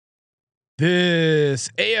This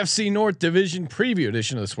AFC North Division Preview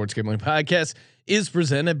edition of the Sports Gambling Podcast is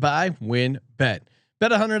presented by WynnBET. Bet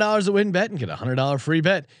 $100 at WynnBET and get a $100 free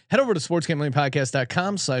bet. Head over to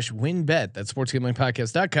sportsgamblingpodcast.com/WynnBET. That's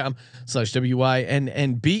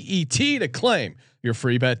sportsgamblingpodcast.com/WYNNBET to claim your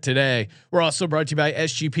free bet today. We're also brought to you by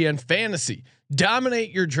SGPN Fantasy. Dominate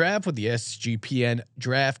your draft with the SGPN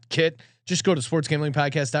Draft Kit. Just go to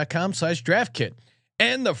sportsgamblingpodcast.com/draft kit.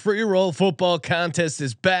 And the free roll football contest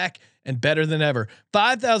is back and better than ever.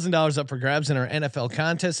 $5,000 up for grabs in our NFL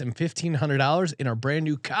contest and $1,500 in our brand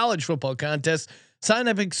new college football contest. Sign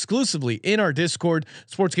up exclusively in our Discord,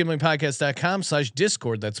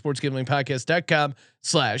 sportsgamblingpodcast.com/discord. That's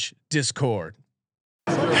sportsgamblingpodcast.com/discord.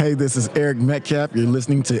 Hey, this is Eric Metcalf. You're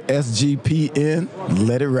listening to SGPN.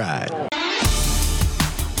 Let it ride.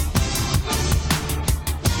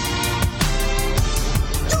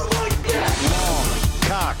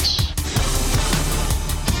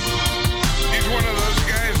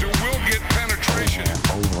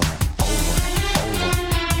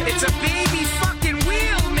 It's a baby fucking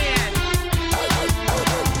wheel, man.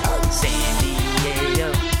 San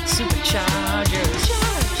Diego Superchargers.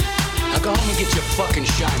 Now go home and get your fucking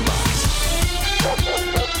shine box.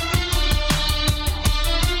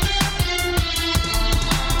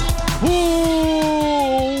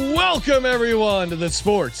 Ooh, welcome everyone to the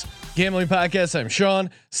Sports Gambling Podcast. I'm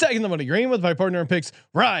Sean, stacking the money green with my partner in picks,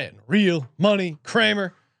 Ryan, Real Money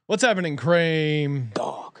Kramer. What's happening, Kramer?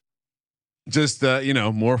 Dog. Just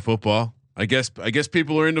more football. I guess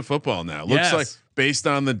people are into football now. Looks like based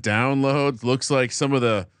on the downloads, looks like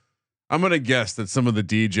I'm gonna guess that some of the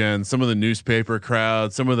DGen, some of the newspaper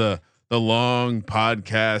crowd, some of the long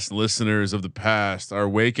podcast listeners of the past are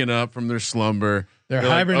waking up from their slumber. They're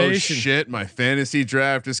Like, hibernation. oh shit, my fantasy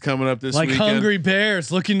draft is coming up this weekend. Like hungry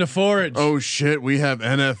bears looking to forage. Oh shit, we have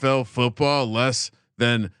NFL football less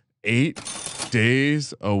than 8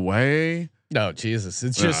 days away. No, Jesus,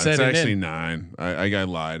 it's just setting it's actually in. 9. I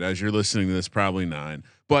lied. As you're listening to this, probably 9,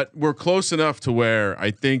 but we're close enough to where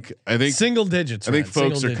I think single digits. I think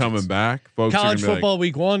folks are coming back. Folks college football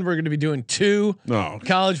week 1. We're going to be doing 2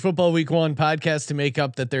 college football week 1 podcasts to make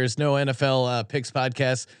up that there's no NFL picks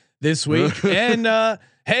podcast this week. And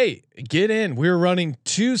hey, get in. We're running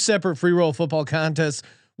 2 separate free roll football contests.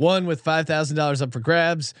 One with $5,000 up for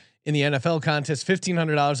grabs in the NFL contest,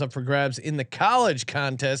 $1,500 up for grabs in the college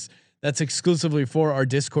contest. That's exclusively for our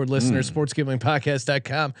Discord listeners,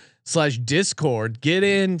 sportsgamblingpodcast.com/discord. Get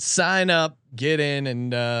in, sign up, get in,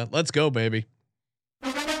 and let's go, baby.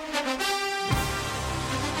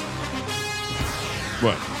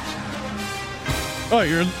 What? Oh,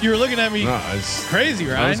 you're looking at me crazy,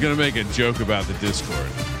 right? I was gonna make a joke about the Discord,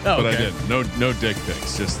 but I didn't. No dick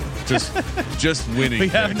pics. Just winning. We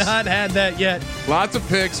have not had that yet. Lots of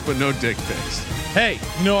picks, but no dick pics. Hey,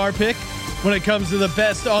 you know our pick when it comes to the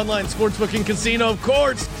best online sportsbook and casino, of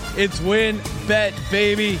course, it's WynnBET,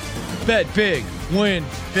 baby. Bet big, win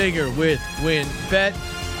bigger with WynnBET.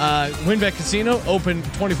 WynnBET Casino open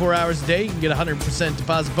 24 hours a day. You can get a 100%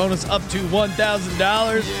 deposit bonus up to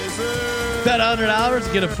 $1,000. Yes, bet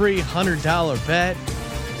 $100, get a free $100 bet.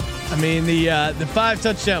 I mean the 5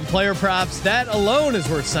 touchdown player props, that alone is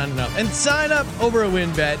worth signing up. And sign up over at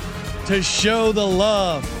WynnBET to show the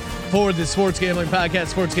love for the Sports Gambling Podcast,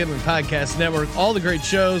 Sports Gambling Podcast Network, all the great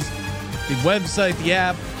shows, the website, the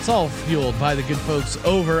app. It's all fueled by the good folks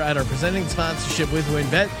over at our presenting sponsorship with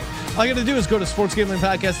WynnBET. All you got to do is go to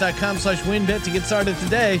sportsgamblingpodcast.com/WynnBET to get started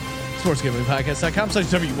today.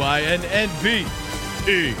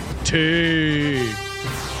 sportsgamblingpodcast.com/WYNNBET.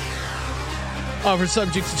 Offer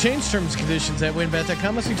subject to change, terms and conditions at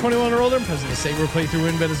WynnBET.com. Must be 21 or older and present. The same play through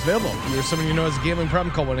WynnBET is available. If you're someone you know has a gambling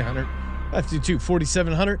problem, call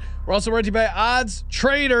 1-800-522-4700. We're also brought to you by Odds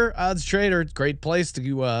Trader. Odds Trader, great place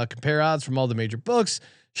to compare odds from all the major books.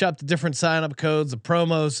 Shop the different sign-up codes, the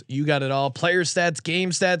promos. You got it all. Player stats,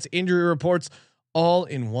 game stats, injury reports, all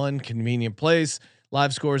in one convenient place.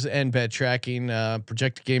 Live scores and bet tracking,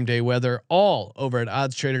 projected game day weather, all over at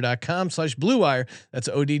oddstrader.com/bluewire. That's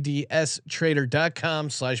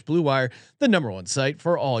oddstrader.com/bluewire, the #1 site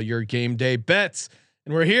for all your game day bets.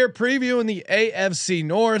 And we're here previewing the AFC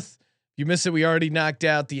North. If you missed it, we already knocked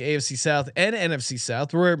out the AFC South and NFC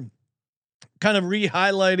South. We're kind of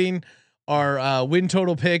re-highlighting our win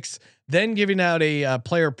total picks, then giving out a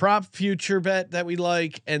player prop future bet that we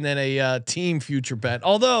like, and then a team future bet.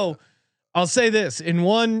 Although I'll say this, in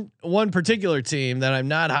one particular team that I'm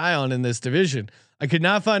not high on in this division, I could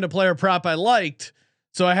not find a player prop I liked,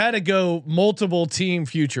 so I had to go multiple team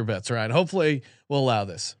future bets. Right? Hopefully, we'll allow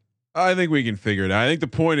this. I think we can figure it out. I think the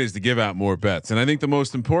point is to give out more bets, and I think the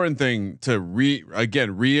most important thing to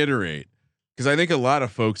reiterate, because I think a lot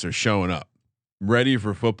of folks are showing up. ready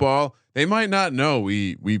for football, they might not know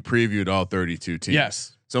we previewed all 32 teams.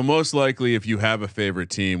 Yes. So most likely, if you have a favorite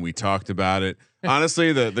team, we talked about it.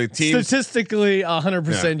 Honestly, the team statistically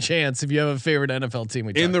 100% chance if you have a favorite NFL team.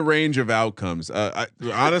 In the range of outcomes.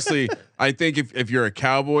 Honestly, I think if you're a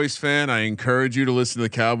Cowboys fan, I encourage you to listen to the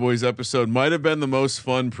Cowboys episode. Might have been the most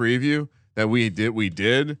fun preview that we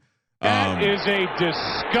did. That is a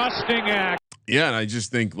disgusting act. Yeah, and I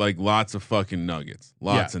just think like lots of fucking nuggets,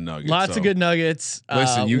 lots of nuggets, lots of good nuggets.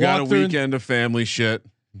 Listen, you got a weekend of family shit.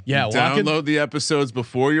 Yeah, download the episodes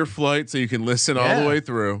before your flight so you can listen all the way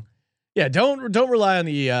through. Yeah, don't rely on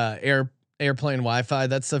the airplane Wi-Fi.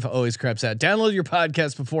 That stuff always craps out. Download your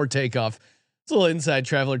podcast before takeoff. It's a little inside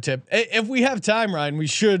traveler tip. If we have time, Ryan, we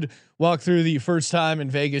should walk through the first time in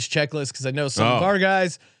Vegas checklist because I know some of our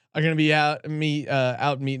guys are going to be out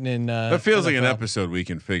meeting in. That feels like an episode we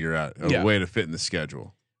can figure out a way to fit in the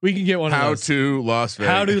schedule. We can get one. How of those. to Las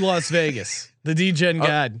Vegas. How to Las Vegas. The D-Gen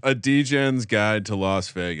guide. A D-Gen's guide to Las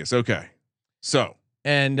Vegas. Okay, so.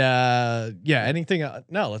 And anything?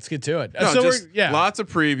 No, let's get to it. No, so lots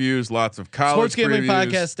of previews, lots of college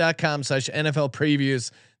sportsgamingpodcast.com/NFL previews.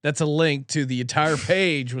 That's a link to the entire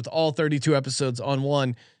page with all 32 episodes on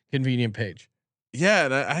one convenient page. Yeah,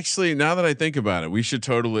 and actually, now that I think about it, we should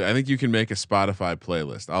totally. I think you can make a Spotify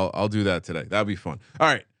playlist. I'll do that today. That'd be fun. All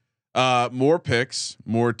right. More picks,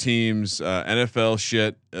 more teams. NFL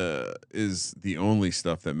shit is the only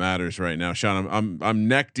stuff that matters right now. Sean, I'm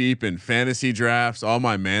neck deep in fantasy drafts. All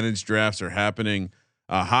my managed drafts are happening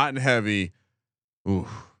hot and heavy. Ooh,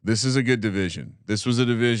 this is a good division. This was a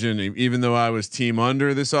division, even though I was team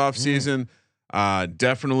under this offseason.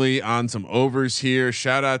 Definitely on some overs here.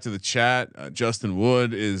 Shout out to the chat. Justin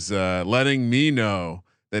Wood is letting me know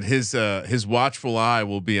that his watchful eye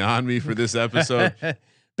will be on me for this episode.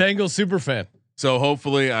 Bengals super fan. So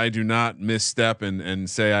hopefully I do not misstep and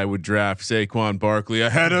say I would draft Saquon Barkley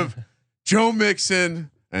ahead of Joe Mixon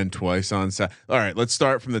and twice on set. All right, let's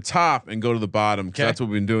start from the top and go to the bottom because that's what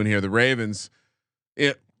we've been doing here. The Ravens,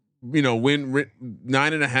 win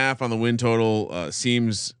 9.5 on the win total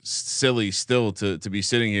seems silly still to be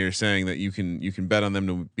sitting here saying that you can bet on them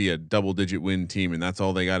to be a double-digit win team and that's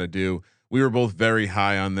all they got to do. We were both very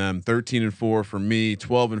high on them. 13-4 for me,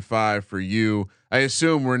 12-5 for you. I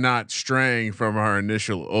assume we're not straying from our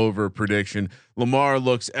initial over prediction. Lamar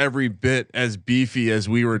looks every bit as beefy as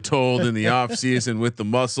we were told in the offseason with the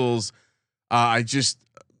muscles. I just,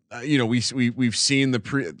 we've seen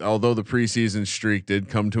although the preseason streak did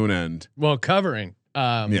come to an end. Well, covering,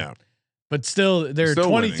 but still there are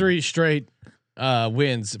 23 winning. Straight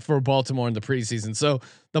wins for Baltimore in the preseason. So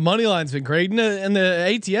the money line's been great, and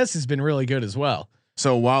the ATS has been really good as well.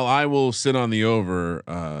 So while I will sit on the over,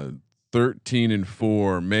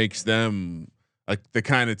 13-4 makes them the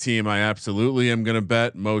kind of team I absolutely am going to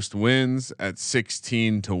bet most wins at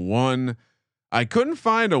 16-1. I couldn't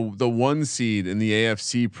find the 1 seed in the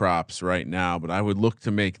AFC props right now, but I would look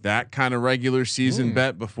to make that kind of regular season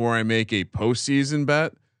bet before I make a postseason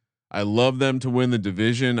bet. I love them to win the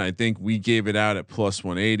division. I think we gave it out at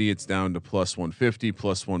 +180. It's down to +150,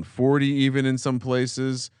 +140 even in some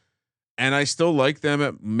places. And I still like them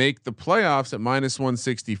at make the playoffs at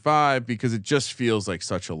 -165 because it just feels like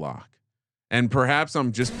such a lock. And perhaps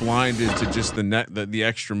I'm just blinded to just the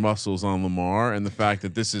extra muscles on Lamar and the fact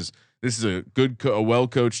that this is a a well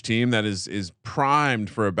coached team that is primed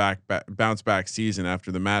for a bounce back season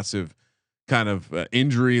after the massive kind of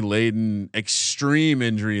extreme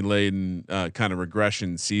injury laden kind of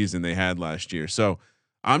regression season they had last year. So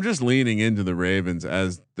I'm just leaning into the Ravens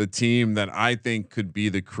as the team that I think could be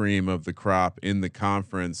the cream of the crop in the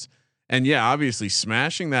conference. And yeah, obviously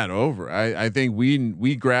smashing that over. I think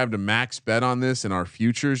we grabbed a max bet on this in our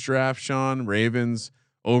futures draft, Sean. Ravens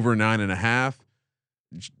over 9.5.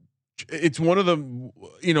 It's one of the,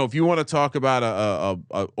 if you want to talk about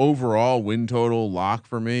a overall win total lock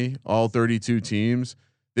for me, all 32 teams,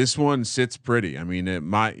 this one sits pretty. I mean,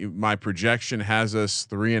 my projection has us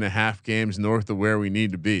 3.5 games north of where we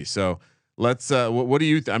need to be. So let's. What do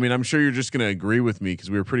you? I mean, I'm sure you're just going to agree with me because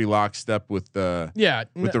we were pretty lockstep with the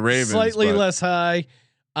Ravens. Slightly less high.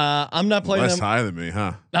 I'm not playing less them. high than me,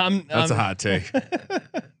 huh? That's a hot take.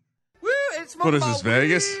 Woo, it's what is this,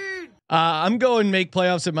 Vegas? I'm going make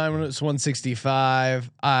playoffs at -165.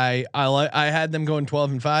 I had them going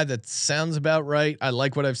 12-5. That sounds about right. I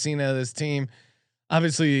like what I've seen out of this team.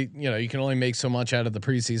 Obviously, you can only make so much out of the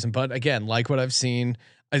preseason, but again, like what I've seen,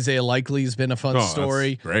 Isaiah Likely has been a fun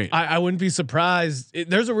story. Great. I wouldn't be surprised.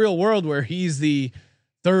 There's a real world where he's the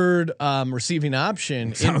third receiving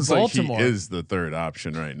option in Baltimore. Like he is the third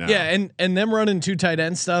option right now. Yeah, and them running 2 tight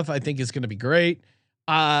end stuff, I think is going to be great.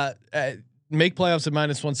 make playoffs at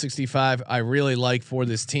 -165. I really like for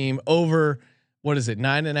this team over. What is it?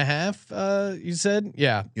 9.5? You said,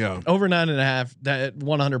 yeah, over 9.5. That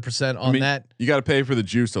 100% on that. You got to pay for the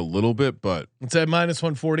juice a little bit, but it's at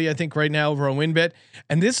 -140. I think right now over on WinBet.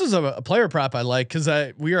 And this is a player prop I like because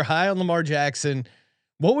we are high on Lamar Jackson.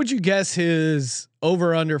 What would you guess his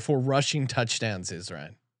over under for rushing touchdowns is,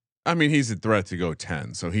 Ryan? I mean, he's a threat to go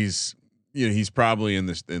 10. So he's probably in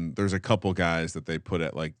this. And there's a couple guys that they put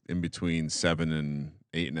at like in between 7 and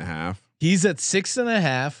 8.5. He's at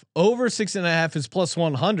 6.5. Over 6.5 is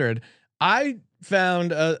 +100. I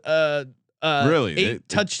found really 8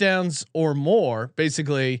 touchdowns or more,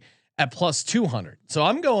 basically at +200. So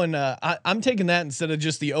I'm going. I'm taking that instead of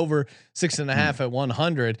just the over 6.5 at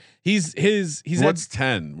 100. He's what's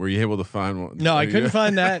 10? Were you able to find one? No, I couldn't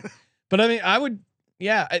find that. But I mean, I would.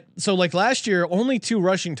 Yeah. So like last year, only 2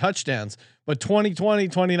 rushing touchdowns, but 2020,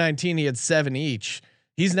 2019, he had 7 each.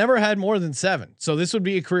 He's never had more than 7. So this would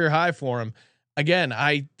be a career high for him. Again,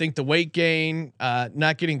 I think the weight gain,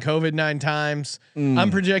 not getting COVID 9 times.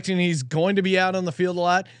 I'm projecting he's going to be out on the field a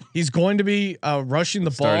lot. He's going to be rushing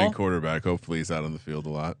the starting ball. Quarterback. Hopefully he's out on the field a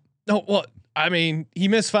lot. No, well, I mean, he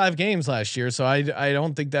missed 5 games last year, so I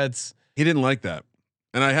don't think that's. He didn't like that,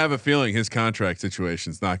 and I have a feeling his contract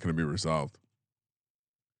situation is not going to be resolved.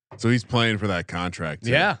 So he's playing for that contract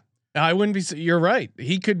too. Yeah. I wouldn't be. You're right.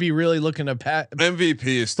 He could be really looking to MVP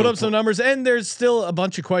is still put up some numbers, and there's still a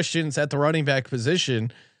bunch of questions at the running back position.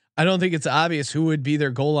 I don't think it's obvious who would be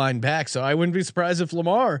their goal line back, so I wouldn't be surprised if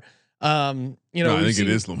Lamar. I think it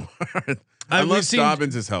is Lamar, unless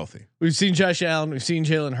Dobbins is healthy. We've seen Josh Allen. We've seen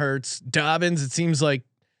Jalen Hurts. Dobbins. It seems like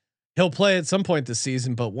he'll play at some point this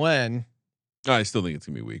season, but when? I still think it's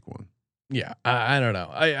gonna be week 1. Yeah, I don't know.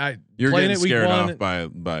 You're getting scared off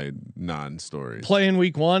by non-stories. Playing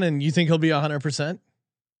week 1, and you think he'll be 100%?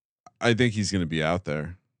 I think he's going to be out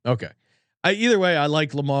there. Okay. Either way, I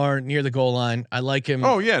like Lamar near the goal line. I like him.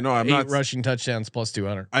 Oh yeah, no, I'm 8 not rushing touchdowns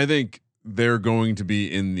 +200. I think they're going to be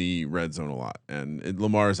in the red zone a lot, and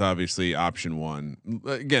Lamar is obviously option 1.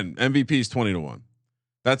 Again, MVP is 20-1.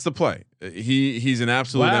 That's the play. He's an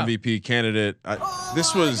absolute MVP candidate.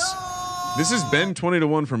 This has been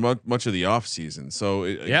 20-1 for much of the off season. So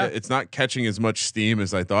it's not catching as much steam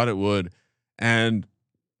as I thought it would. And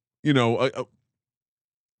if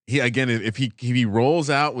he rolls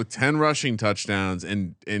out with 10 rushing touchdowns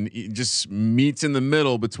and he just meets in the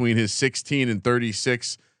middle between his 16 and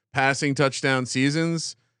 36 passing touchdown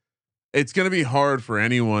seasons, it's going to be hard for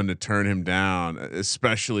anyone to turn him down,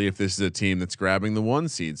 especially if this is a team that's grabbing the 1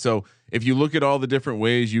 seed. So if you look at all the different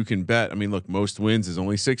ways you can bet, I mean, look, most wins is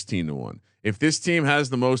only 16-1. If this team has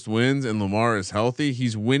the most wins and Lamar is healthy,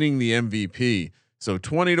 he's winning the MVP. So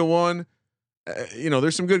 20-1,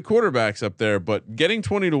 there's some good quarterbacks up there, but getting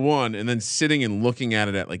 20-1 and then sitting and looking at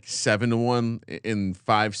it at like 7-1 in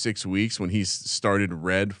 5-6 weeks when he's started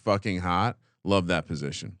red fucking hot. Love that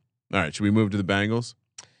position. All right. Should we move to the Bengals?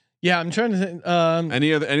 Yeah, I'm trying to think.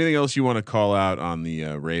 Anything else you want to call out on the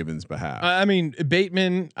Ravens' behalf? I mean,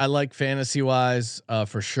 Bateman, I like fantasy wise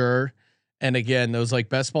for sure. And again, those like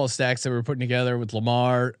best ball stacks that we're putting together with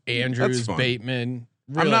Lamar, Andrews, Bateman.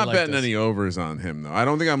 Really I'm not betting any overs on him though. I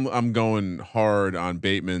don't think I'm going hard on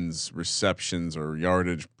Bateman's receptions or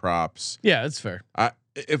yardage props. Yeah, that's fair.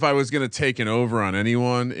 If I was going to take an over on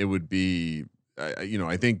anyone, it would be,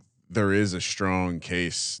 I think there is a strong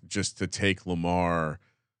case just to take Lamar.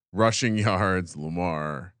 Rushing yards,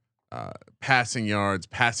 Lamar, passing yards,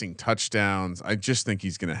 passing touchdowns. I just think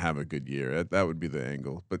he's going to have a good year. That would be the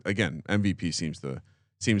angle. But again, MVP seems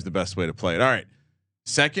the best way to play it. All right,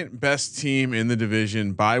 second best team in the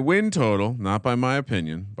division by win total, not by my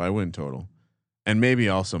opinion, by win total, and maybe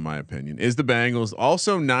also my opinion is the Bengals.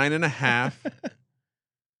 Also 9.5.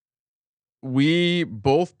 We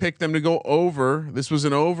both picked them to go over. This was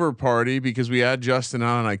an over party because we had Justin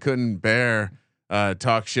on, and I couldn't bear.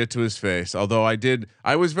 Talk shit to his face. Although I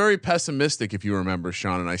was very pessimistic, if you remember,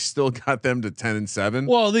 Sean, and I still got them to 10-7.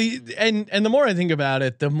 Well, the more I think about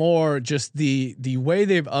it, the more just the way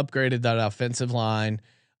they've upgraded that offensive line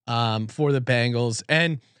for the Bengals.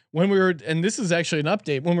 And and this is actually an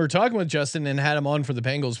update when we were talking with Justin and had him on for the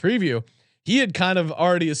Bengals preview, he had kind of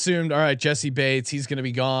already assumed, all right, Jesse Bates, he's going to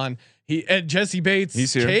be gone. Jesse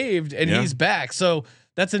Bates caved and he's back. So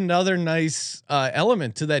that's another nice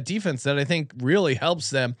element to that defense that I think really helps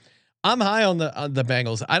them. I'm high on the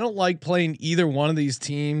Bengals. I don't like playing either one of these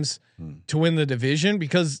teams to win the division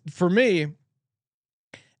because for me,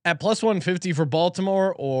 at +150 for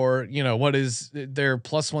Baltimore, or what is their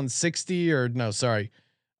 +160 or no, sorry,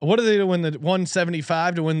 what are they to win the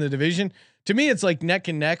 175 to win the division? To me, it's like neck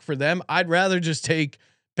and neck for them. I'd rather just take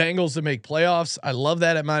Bengals to make playoffs. I love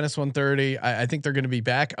that at -130. I think they're going to be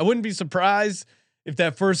back. I wouldn't be surprised if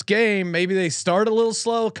that first game, maybe they start a little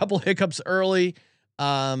slow, a couple hiccups early.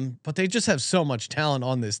 But they just have so much talent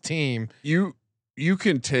on this team. You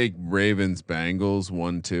can take Ravens Bengals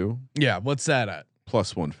 1-2. Yeah. What's that at?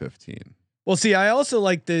 +115. Well, see, I also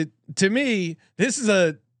like to me, this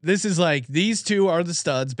is like, these two are the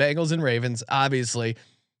studs, Bengals and Ravens, obviously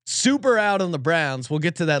super out on the Browns. We'll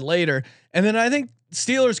get to that later. And then I think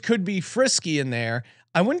Steelers could be frisky in there.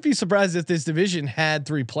 I wouldn't be surprised if this division had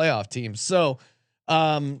 3 playoff teams. So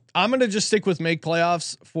I'm going to just stick with make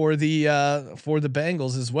playoffs for the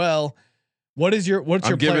Bengals as well. What's your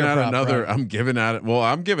giving out prop, another, Brian? I'm giving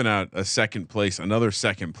out another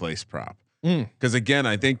second place prop. Cause again,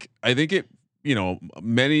 I think it,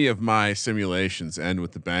 many of my simulations end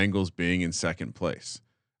with the Bengals being in second place.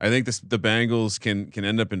 I think the Bengals can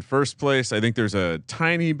end up in first place. I think there's a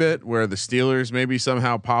tiny bit where the Steelers maybe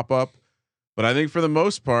somehow pop up, but I think for the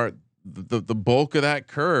most part, the bulk of that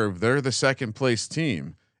curve, they're the second place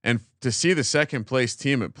team. And to see the second place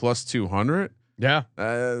team at +200, yeah,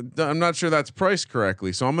 I'm not sure that's priced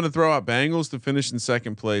correctly. So I'm going to throw out Bengals to finish in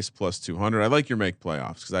second place +200. I like your make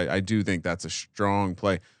playoffs because I do think that's a strong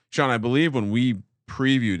play. Sean, I believe when we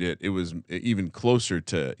previewed it, it was even closer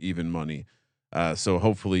to even money. So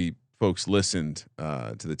hopefully folks listened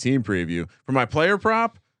to the team preview. For my player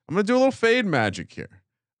prop, I'm going to do a little fade magic here.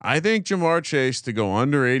 I think Jamar Chase to go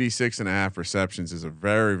under 86.5 receptions is a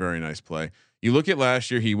very, very nice play. You look at last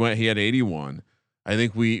year, he had 81. I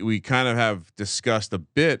think we kind of have discussed a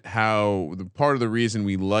bit how the part of the reason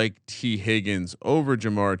we like T Higgins over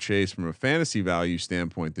Jamar Chase from a fantasy value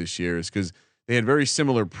standpoint this year is because they had very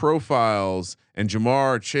similar profiles, and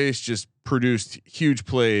Jamar Chase just produced huge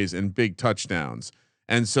plays and big touchdowns.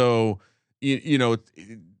 And so,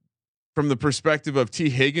 from the perspective of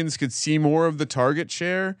T Higgins could see more of the target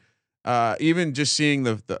share, even just seeing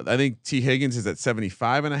I think T Higgins is at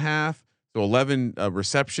 75.5. So 11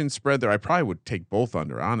 reception spread there. I probably would take both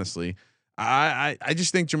under, honestly. I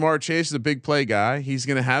just think Jamar Chase is a big play guy. He's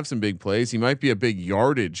going to have some big plays. He might be a big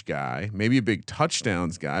yardage guy, maybe a big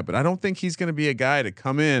touchdowns guy, but I don't think he's going to be a guy to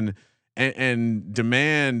come in and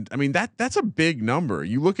demand. I mean, that's a big number.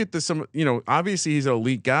 You look at obviously he's an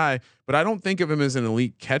elite guy, but I don't think of him as an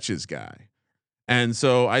elite catches guy. And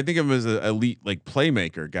so I think of him as an elite like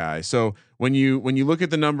playmaker guy. So when you look at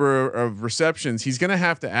the number of receptions, he's going to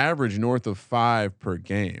have to average north of 5 per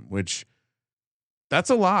game, which that's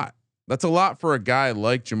a lot. That's a lot for a guy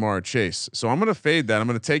like Jamar Chase. So I'm going to fade that. I'm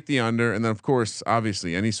going to take the under, and then of course,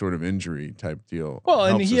 obviously, any sort of injury type deal. Well,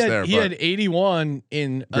 and he had 81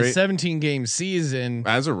 in a 17 game season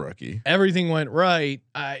as a rookie. Everything went right.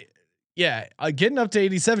 Getting up to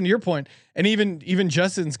 87 to your point, and even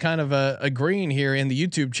Justin's kind of agreeing here in the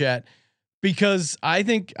YouTube chat, because I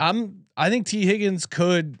think T Higgins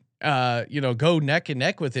could go neck and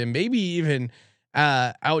neck with him, maybe even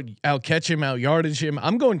out catch him, out yardage him.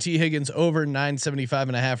 I'm going T Higgins over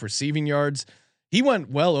 975.5 receiving yards. He went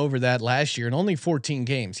well over that last year in only 14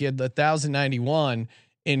 games. He had 1,091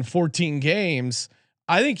 in 14 games.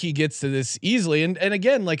 I think he gets to this easily. And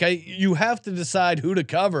again, you have to decide who to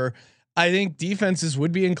cover. I think defenses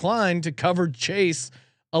would be inclined to cover Chase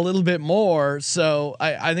a little bit more. So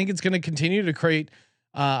I think it's going to continue to create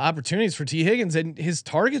opportunities for T Higgins, and his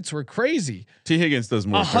targets were crazy. T Higgins does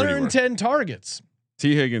more 110 targets.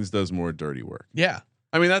 T Higgins does more dirty work. Yeah.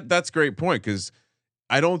 I mean, that's a great point, because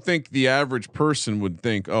I don't think the average person would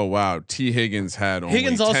think, oh wow, T Higgins had only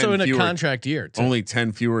Higgins also in a contract year too. Only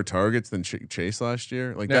 10 fewer targets than Chase last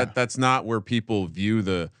year. That's not where people view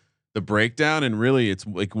the breakdown, and really it's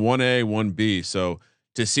like 1A, 1B. So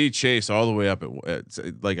to see Chase all the way up at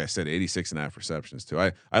like I said, 86.5 receptions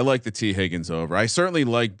too. I like the T Higgins over. I certainly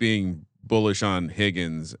like being bullish on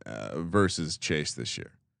Higgins versus Chase this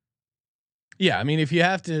year. Yeah, I mean, if you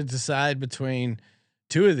have to decide between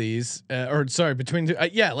two of these, between two,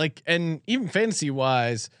 and even fantasy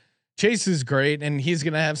wise, Chase is great and he's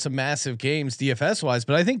going to have some massive games DFS wise,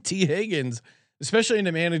 but I think T Higgins, especially in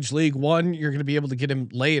a managed league, one, you're going to be able to get him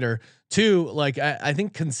later. Two, I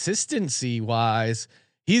think consistency wise,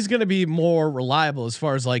 he's going to be more reliable as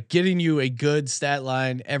far as getting you a good stat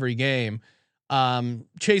line every game.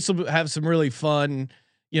 Chase will have some really fun,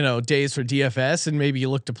 days for DFS, and maybe you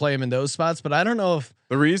look to play him in those spots, but I don't know if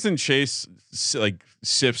the reason Chase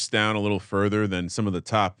sifts down a little further than some of the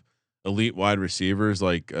top elite wide receivers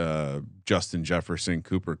like Justin Jefferson,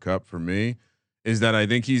 Cooper Kupp for me is that I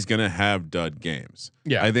think he's going to have dud games.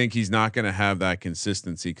 Yeah. I think he's not going to have that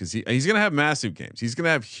consistency because he's going to have massive games. He's going to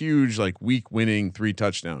have huge, week winning 3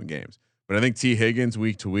 touchdown games. But I think T Higgins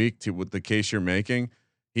week to week with the case you're making,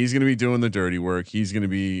 He's going to be doing the dirty work. He's going to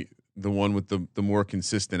be the one with the more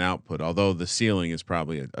consistent output, although the ceiling is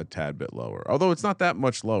probably a tad bit lower. Although it's not that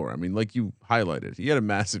much lower. I mean, like you highlighted, he had a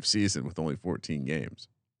massive season with only 14 games.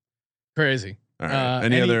 Crazy. All right.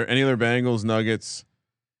 Any other Bengals Nuggets?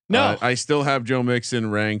 No. I still have Joe Mixon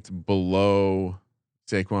ranked below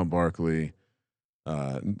Saquon Barkley.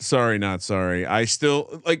 Sorry, not sorry. I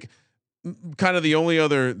still like kind of the only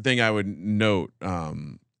other thing I would note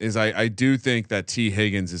is I do think that T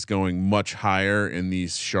Higgins is going much higher in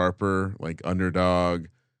these sharper like underdog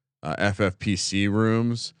FFPC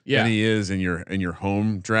rooms than he is in your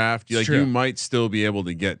home draft. You might still be able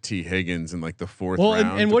to get T Higgins in like the fourth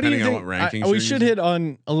round. And what do you think? What rankings We should hit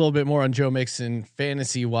on a little bit more on Joe Mixon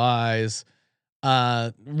fantasy wise.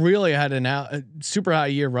 Really had a super high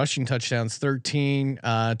year, rushing touchdowns, 13,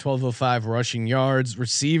 1205 rushing yards,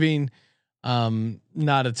 receiving,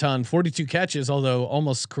 not a ton, 42 catches, although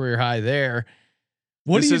almost career high there.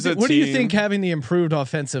 What do you think having the improved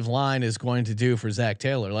offensive line is going to do for Zach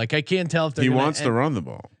Taylor? Like, I can't tell if he wants to run the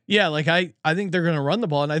ball. Yeah. Like I think they're going to run the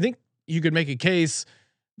ball, and I think you could make a case,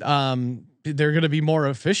 they're going to be more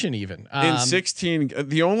efficient even. In 16,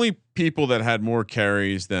 the only people that had more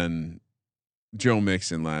carries than Joe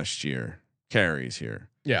Mixon last year carries here.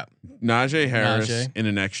 Yeah. Najee Harris in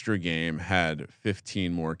an extra game had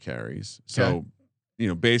 15 more carries. So,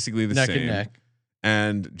 basically the neck same. And neck.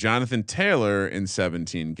 And Jonathan Taylor in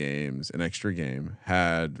 17 games, an extra game,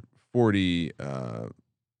 had 50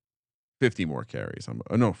 more carries.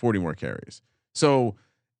 40 more carries. So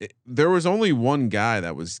there was only one guy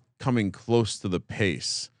that was coming close to the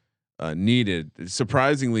pace needed.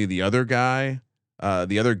 Surprisingly, the other guys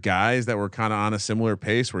that were kind of on a similar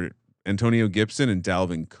pace were Antonio Gibson and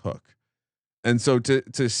Dalvin Cook. And so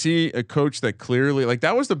to see a coach that clearly, like,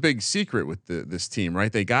 that was the big secret with this team,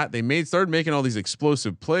 right? They started making all these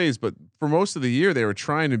explosive plays, but for most of the year they were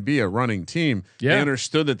trying to be a running team. Yeah. They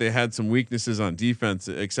understood that they had some weaknesses on defense,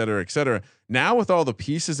 et cetera, et cetera. Now with all the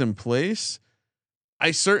pieces in place,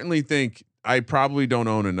 I certainly think I probably don't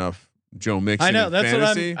own enough Joe Mixon. I know that's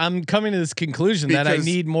fantasy, what I'm coming to this conclusion that I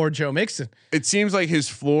need more Joe Mixon. It seems like his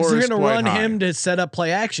floor is going to run high. him to set up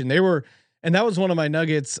play action. And that was one of my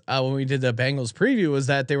nuggets when we did the Bengals preview, was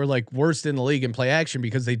that they were like worst in the league in play action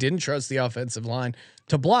because they didn't trust the offensive line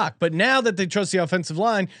to block. But now that they trust the offensive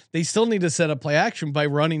line, they still need to set up play action by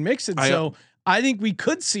running Mixon. So I think we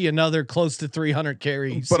could see another close to 300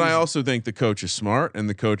 carries. But I also think the coach is smart, and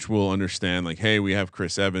the coach will understand, like, hey, we have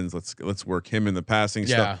Chris Evans. Let's work him in the passing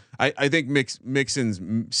stuff. I think Mixon's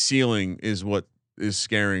ceiling is what is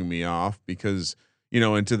scaring me off because,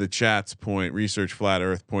 and to the chat's point, Research Flat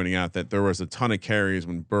Earth pointing out that there was a ton of carries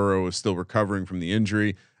when Burrow was still recovering from the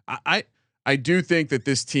injury. I do think that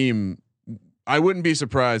this team, I wouldn't be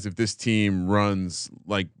surprised if this team runs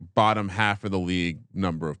like bottom half of the league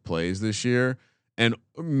number of plays this year. And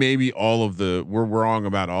maybe we're wrong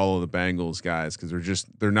about all of the Bengals guys, because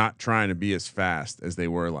they're not trying to be as fast as they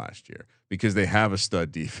were last year because they have a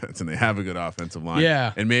stud defense and they have a good offensive line.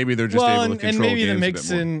 Yeah. And maybe they're just able to control and maybe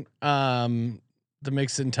games the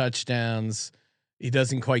Mixon touchdowns, he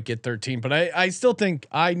doesn't quite get 13, but I still think,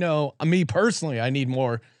 I know me personally, I need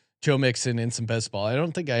more Joe Mixon in some best ball. I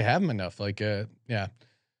don't think I have him enough.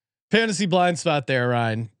 Fantasy blind spot there,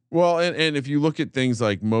 Ryan. Well, and if you look at things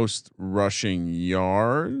like most rushing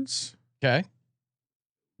yards, okay,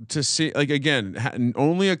 to see, like, again,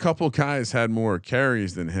 only a couple guys had more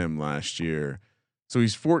carries than him last year, so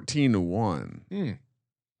he's 14-1.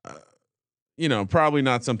 Probably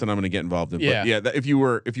not something I'm going to get involved in. But yeah, if you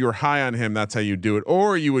were high on him, that's how you do it.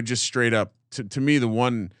 Or you would just straight up, to me, the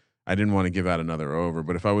one, I didn't want to give out another over,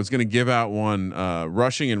 but if I was going to give out one,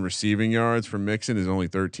 rushing and receiving yards for Mixon is only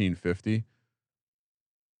 1350.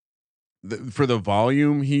 For the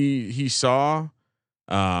volume he saw,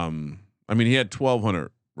 he had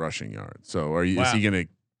 1200 rushing yards. So is he going to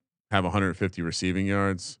have 150 receiving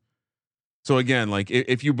yards? So again, like,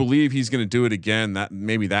 if you believe he's going to do it again, that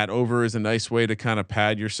maybe that over is a nice way to kind of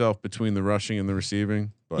pad yourself between the rushing and the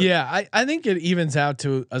receiving. But yeah, I think it evens out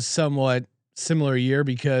to a somewhat similar year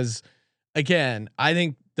because, again, I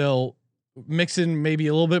think they'll mix in maybe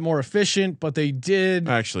a little bit more efficient, but they did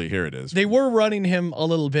actually, here it is. They were running him a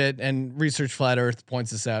little bit, and Research Flat Earth points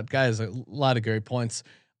this out. Guys, a lot of great points.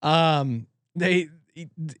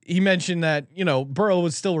 He mentioned that Burrow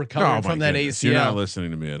was still recovering from that ACL. You're not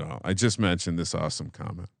listening to me at all. I just mentioned this awesome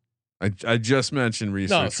comment. I just mentioned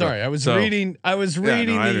Research. No, sorry, I was reading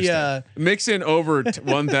the Mixon over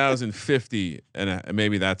 1,050, and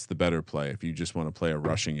maybe that's the better play if you just want to play a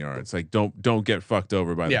rushing yards. Like, don't get fucked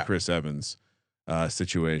over by the Chris Evans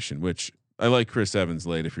situation. Which I like Chris Evans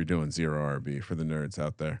late if you're doing zero RB for the nerds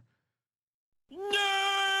out there.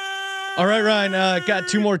 All right, Ryan, got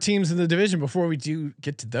two more teams in the division before we do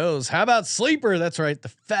get to those. How about Sleeper? That's right. The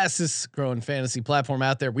fastest growing fantasy platform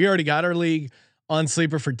out there. We already got our league on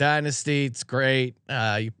Sleeper for Dynasty. It's great.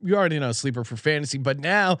 You already know Sleeper for fantasy, but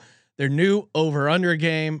now their new over under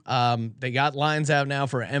game. They got lines out now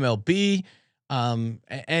for MLB.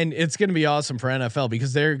 And it's going to be awesome for NFL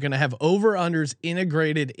because they're going to have over unders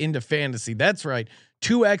integrated into fantasy. That's right.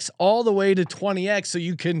 2x all the way to 20x. So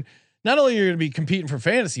you can, not only you're going to be competing for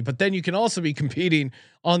fantasy, but then you can also be competing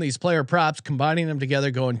on these player props, combining them together,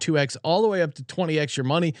 going 2x all the way up to 20x your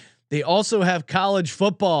money. They also have college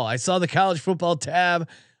football. I saw the college football tab.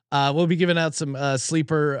 We'll be giving out some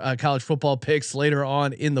sleeper college football picks later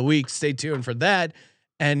on in the week. Stay tuned for that.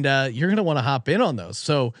 And you're going to want to hop in on those.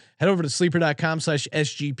 So head over to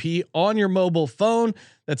sleeper.com/SGP on your mobile phone.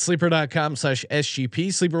 That's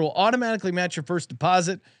sleeper.com/SGP. Sleeper will automatically match your first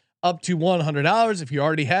deposit up to $100. If you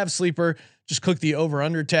already have Sleeper, just click the over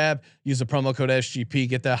under tab, use the promo code SGP,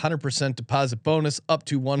 get that 100% deposit bonus up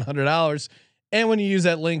to $100. And when you use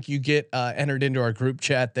that link, you get entered into our group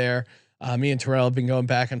chat there. Me and Terrell have been going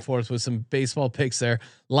back and forth with some baseball picks there.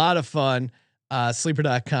 A lot of fun.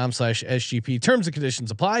 Sleeper.com/SGP. Terms and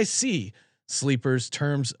conditions apply. See Sleeper's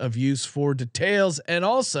terms of use for details. And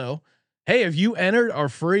also, hey, have you entered our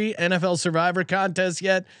free NFL Survivor contest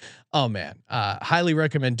yet? Oh man, highly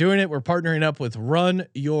recommend doing it. We're partnering up with Run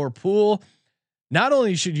Your Pool. Not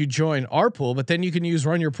only should you join our pool, but then you can use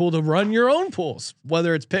Run Your Pool to run your own pools,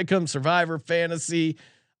 whether it's Pick'em, Survivor, Fantasy.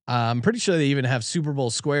 I'm pretty sure they even have Super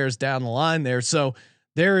Bowl squares down the line there. So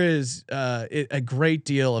there is a great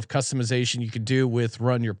deal of customization you can do with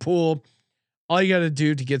Run Your Pool. All you got to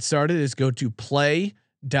do to get started is go to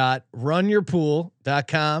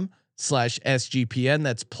play.runyourpool.com/SGPN.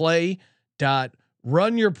 That's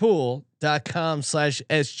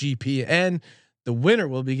play.runyourpool.com/SGPN. The winner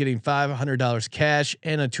will be getting $500 cash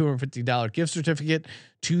and a $250 gift certificate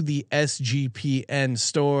to the SGPN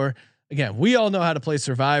store. Again, we all know how to play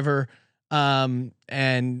Survivor. And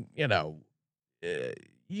you know,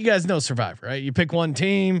 you guys know Survivor, right? You pick one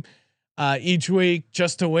team each week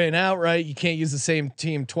just to win outright. You can't use the same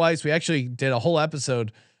team twice. We actually did a whole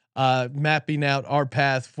episode mapping out our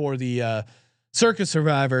path for the Circus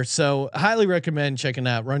Survivor. So highly recommend checking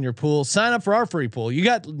out Run Your Pool. Sign up for our free pool. You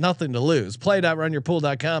got nothing to lose.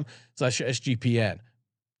 Play.runyourpool.com/SGPN.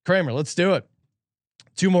 Kramer, let's do it.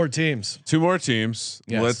 Two more teams.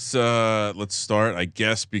 Yes. Let's start, I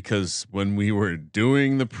guess, because when we were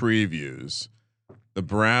doing the previews, the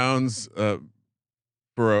Browns,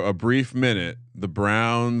 for a brief minute, the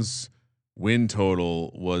Browns win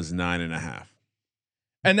total was 9.5.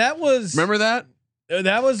 And that was, remember that?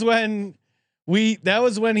 That was when he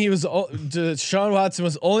was, Deshaun Watson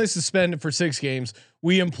was only suspended for 6 games.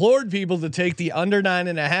 We implored people to take the under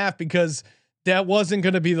 9.5 because that wasn't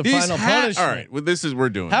going to be the final punishment. All right. Well, we're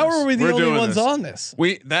doing. How this. are we the we're only ones this. on this?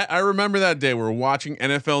 I remember that day we're watching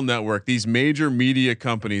NFL Network, these major media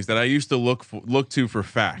companies that I used to look to for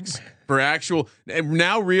facts, for actual, and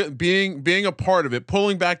now being a part of it,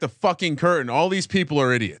 pulling back the fucking curtain. All these people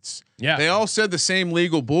are idiots. Yeah. They all said the same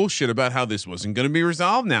legal bullshit about how this wasn't going to be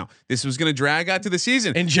resolved. Now this was going to drag out to the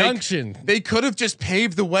season. Injunction. They could have just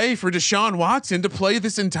paved the way for Deshaun Watson to play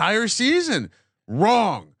this entire season.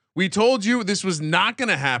 Wrong. We told you this was not going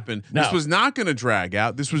to happen. No. This was not going to drag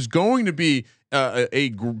out. This was going to be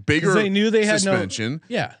bigger. They knew they suspension. Had no.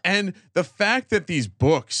 Yeah. And the fact that these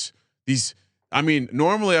books, I mean,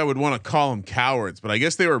 normally I would want to call them cowards, but I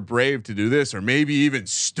guess they were brave to do this, or maybe even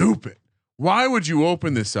stupid. Why would you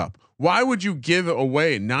open this up? Why would you give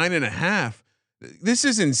away 9.5? This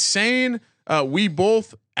is insane. We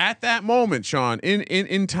both, at that moment, Sean,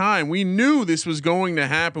 in time, we knew this was going to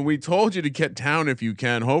happen. We told you to get down if you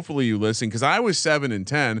can. Hopefully you listen, because I was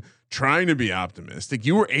 7-10 trying to be optimistic.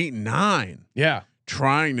 You were 8-9. Yeah.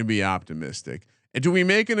 Trying to be optimistic. And do we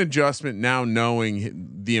make an adjustment now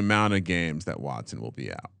knowing the amount of games that Watson will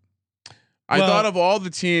be out? I thought of all the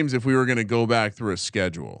teams, if we were going to go back through a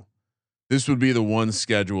schedule, this would be the one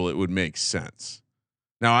schedule it would make sense.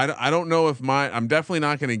 Now I don't know if I'm definitely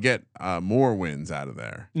not going to get more wins out of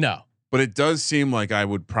there. No, but it does seem like I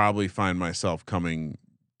would probably find myself coming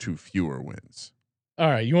to fewer wins. All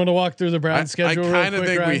right, you want to walk through the Browns schedule? I kind of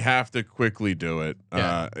think we have to quickly do it.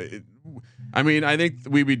 Yeah. I mean, I think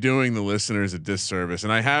we'd be doing the listeners a disservice.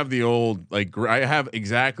 And I have the old, I have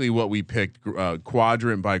exactly what we picked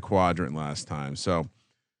quadrant by quadrant last time. So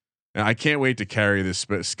I can't wait to carry this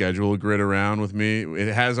schedule grid around with me.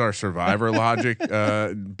 It has our Survivor logic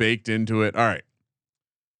baked into it. All right.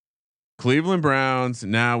 Cleveland Browns.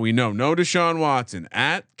 Now we know no Deshaun Watson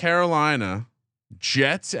at Carolina,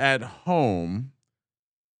 Jets at home,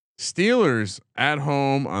 Steelers at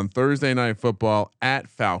home on Thursday Night Football at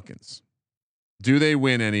Falcons. Do they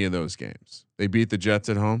win any of those games? They beat the Jets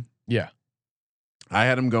at home. Yeah, I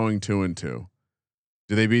had them going 2-2. Do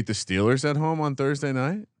they beat the Steelers at home on Thursday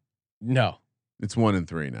night? no. It's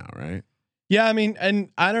 1-3 now, right? Yeah, I mean, and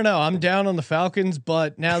I don't know. I'm down on the Falcons,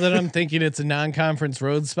 but now that I'm thinking it's a non-conference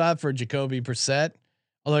road spot for Jacoby Brissett,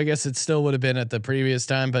 although I guess it still would have been at the previous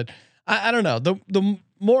time, but I don't know. The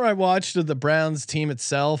more I watched of the Browns team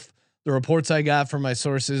itself, the reports I got from my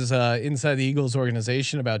sources inside the Eagles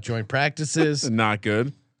organization about joint practices, Not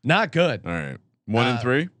good. not good. All right,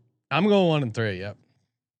 1-3. I'm going 1-3. Yep.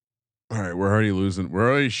 All right, we're already losing. We're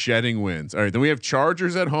already shedding wins. All right, then we have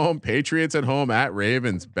Chargers at home, Patriots at home, at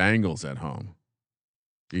Ravens, Bengals at home.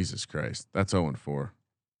 Jesus Christ, that's 0-4.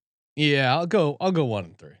 Yeah, I'll go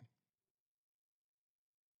 1-3.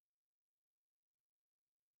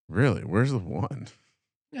 Really? Where's the one?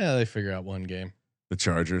 Yeah, they figure out one game. The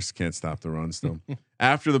Chargers can't stop the run still.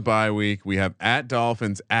 After the bye week, we have at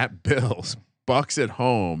Dolphins, at Bills, Bucks at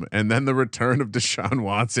home, and then the return of Deshaun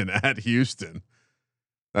Watson at Houston.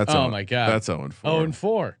 That's my god. That's 0-4.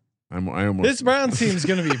 0-4. I almost. This Browns team is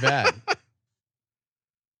going to be bad.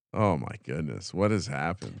 Oh my goodness, what has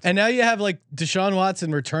happened? And now you have like Deshaun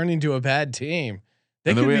Watson returning to a bad team.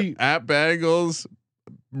 They and then could we be have at Bengals,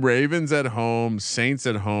 Ravens at home, Saints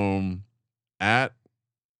at home, at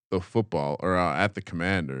the football or at the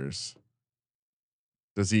Commanders.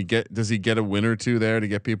 Does he get a win or two there to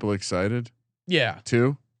get people excited? Yeah.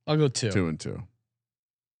 2? I'll go 2. 2-2.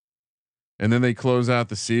 And then they close out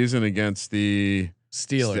the season against the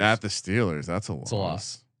Steelers. At the Steelers. That's a loss. It's a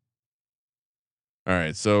loss. All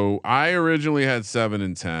right. So I originally had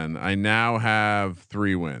 7-10. I now have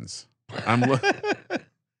 3 wins. I'm all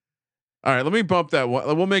right. Let me bump that one.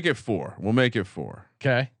 We'll make it 4. We'll make it 4.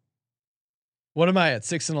 Okay. What am I at?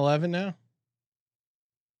 6-11 now?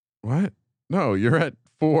 What? No, you're at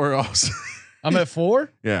 4 also. I'm at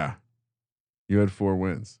 4. Yeah. You had 4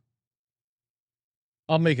 wins.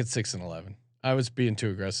 I'll make it 6-11. I was being too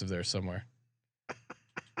aggressive there somewhere.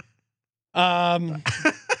 6-11.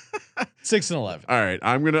 All right.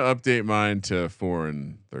 I'm going to update mine to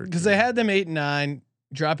 4-13. Because I had them 8-9,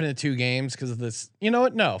 dropping into 2 games because of this. You know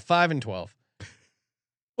what? No, 5-12.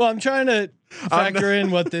 Well, I'm trying to factor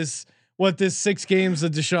in what this 6 games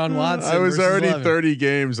of Deshaun Watson. I was already 11. 30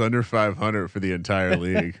 games under 500 for the entire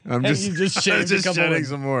league. I'm just you just shaved a couple shedding wins.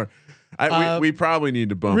 some more. We probably need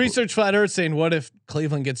to bump Research Flat Earth saying, what if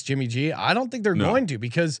Cleveland gets Jimmy G? I don't think they're going to,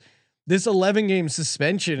 because this 11 game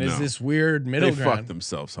suspension is this weird middle ground. They fucked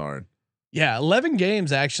themselves hard. Yeah. 11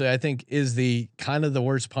 games actually, I think, is the kind of the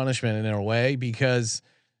worst punishment in a way, because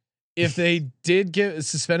if they did get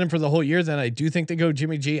suspended for the whole year, then I do think they go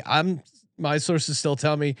Jimmy G. My sources still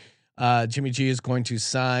tell me Jimmy G is going to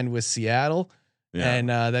sign with Seattle. Yeah. And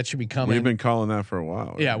that should be coming. We've been calling that for a while.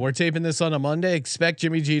 Right? Yeah, we're taping this on a Monday. Expect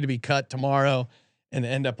Jimmy G to be cut tomorrow and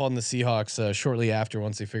end up on the Seahawks shortly after,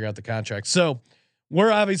 once they figure out the contract. So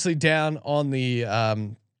we're obviously down on the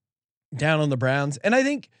Browns, and I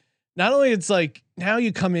think not only it's like now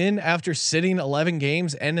you come in after sitting 11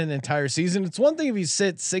 games and an entire season. It's one thing if you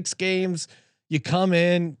sit 6 games, you come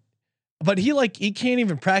in, but he can't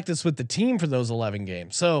even practice with the team for those 11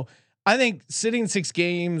 games. So I think sitting 6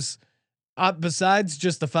 games. Besides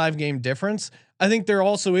just the 5-game difference, I think there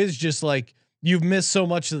also is just like you've missed so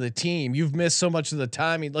much of the team, you've missed so much of the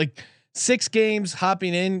timing. Like 6 games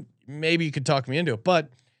hopping in, maybe you could talk me into it, but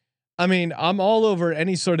I mean, I'm all over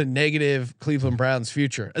any sort of negative Cleveland Browns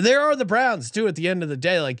future. There are the Browns too. At the end of the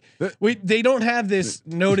day, like they don't have this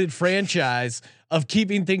noted franchise of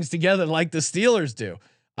keeping things together like the Steelers do.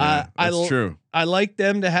 Yeah, that's true. I like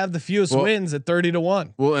them to have the fewest wins at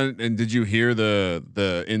 30-1. Well, and did you hear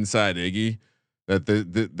the inside Iggy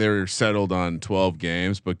that they're settled on 12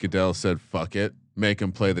 games, but Goodell said, fuck it, make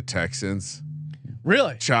them play the Texans.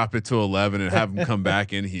 Really? Chop it to 11 and have them come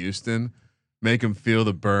back in Houston, make them feel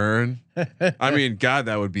the burn. I mean, God,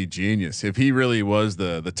 that would be genius. If he really was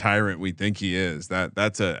the tyrant we think he is,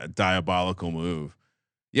 that's a diabolical move.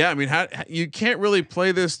 Yeah. I mean, you can't really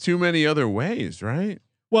play this too many other ways, right?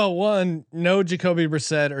 Well, one, no Jacoby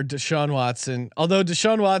Brissett or Deshaun Watson. Although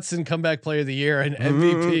Deshaun Watson comeback player of the year and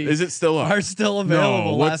MVP is it still are still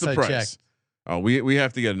available. No, what's last the I price? checked. Oh, we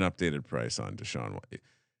have to get an updated price on Deshaun.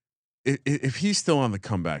 If he's still on the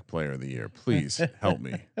comeback player of the year, please help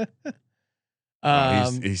me.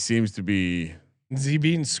 He seems to be. Is he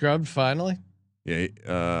being scrubbed finally? Yeah,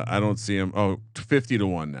 I don't see him.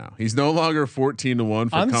 50-1 now. He's no longer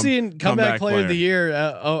 14-1. I'm seeing comeback player of the year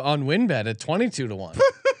on WinBet at 22-1.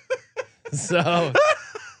 So I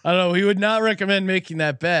don't know. We would not recommend making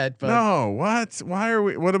that bet. But no, what? Why are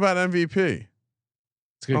we? What about MVP?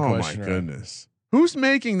 It's a good question. question. Oh my goodness. Who's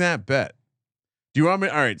making that bet? Do you want me?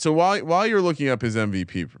 All right. So while you're looking up his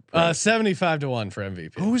MVP, 75-1 for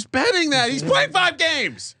MVP. Who's betting that? He's played 5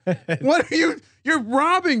 games. What are you? You're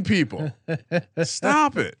robbing people.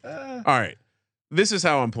 Stop it. All right. This is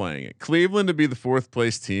how I'm playing it. Cleveland to be the 4th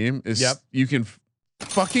place team is you can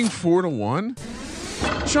fucking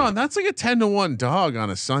 4-1. Sean, that's like a 10-1 dog on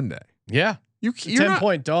a Sunday. Yeah. You're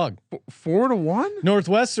 10-point dog. 4-1.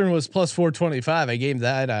 Northwestern was plus 425. I gave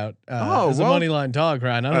that out as a money line dog,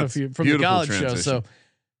 Ryan. I don't know if you from the college transition. Show. So,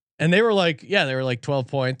 and they were like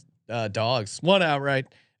 12-point dogs, one outright.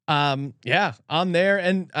 Yeah, I'm there.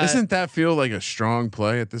 And doesn't that feel like a strong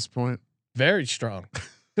play at this point? Very strong,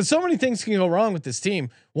 because so many things can go wrong with this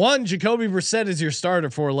team. One, Jacoby Brissett is your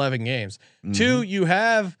starter for 11 games. Mm-hmm. 2, you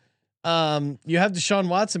have Deshaun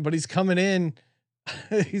Watson, but he's coming in.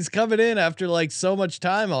 He's coming in after like so much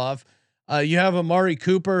time off. You have Amari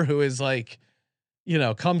Cooper, who is like,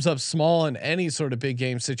 comes up small in any sort of big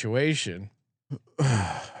game situation.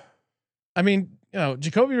 I mean,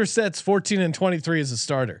 Jacoby Brissett's 14-23 as a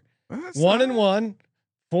starter. 1-1,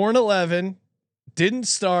 4-11, didn't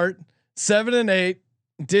start. 7-8,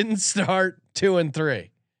 didn't start. 2-3.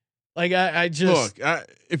 Like I just look.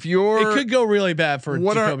 It could go really bad for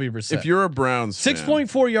Jacoby Brissett. If you're a Browns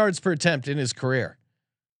 6.4 yards per attempt in his career,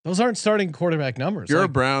 those aren't starting quarterback numbers. You're a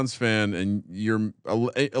Browns fan and you're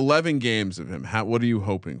 11 games of him. What are you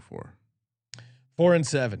hoping for?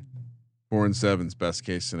 4-7. 4-7's best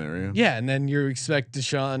case scenario. Yeah, and then you expect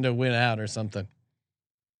Deshaun to win out or something.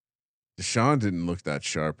 Deshaun didn't look that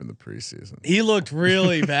sharp in the preseason. He looked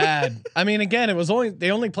really bad. I mean, again, they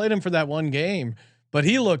only played him for that one game. But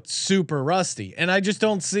he looked super rusty, and I just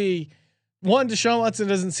don't see Deshaun Watson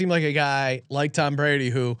doesn't seem like a guy like Tom Brady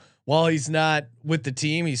who, while he's not with the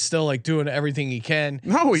team, he's still like doing everything he can.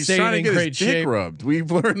 No, he's trying to get his dick rubbed. We've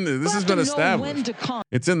learned this has been established.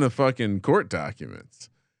 It's in the fucking court documents.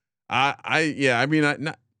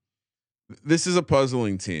 This is a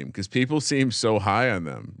puzzling team because people seem so high on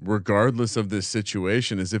them, regardless of this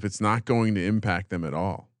situation, as if it's not going to impact them at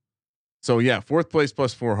all. So yeah, 4th place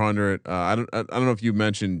plus 400. I don't know if you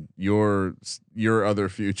mentioned your other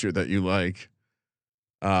future that you like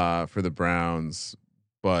for the Browns,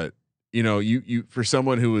 but you for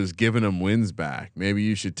someone who was giving them wins back, maybe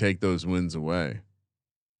you should take those wins away.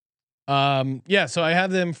 Yeah. So I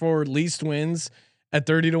have them for least wins at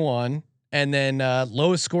 30-1, and then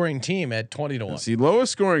lowest scoring team at 20-1. See,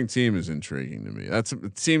 lowest scoring team is intriguing to me.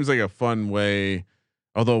 It seems like a fun way.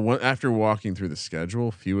 Although after walking through the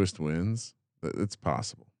schedule, fewest wins, it's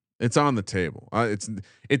possible. It's on the table.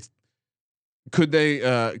 Could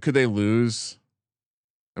they lose?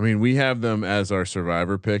 I mean, we have them as our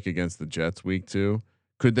survivor pick against the Jets week 2.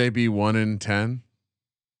 Could they be 1-10?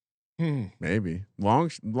 Maybe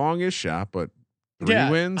longish shot, but 3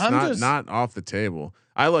 wins, not off the table.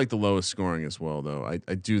 I like the lowest scoring as well, though. I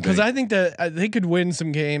do because I think that they could win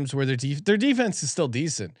some games where their defense is still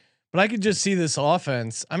decent. But I could just see this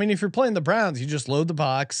offense. I mean, if you're playing the Browns, you just load the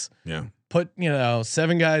box, put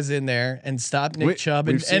 7 guys in there, and stop Nick Chubb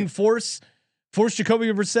and force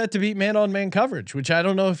Jacoby Brissett to beat man-on-man coverage, which I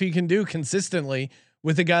don't know if he can do consistently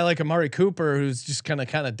with a guy like Amari Cooper, who's just kind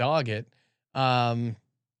of dog it.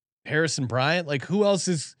 Harrison Bryant, like who else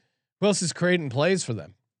is creating plays for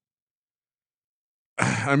them?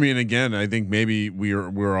 I mean, again, I think maybe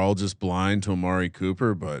we're all just blind to Amari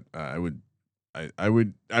Cooper, but I would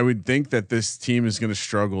think that this team is going to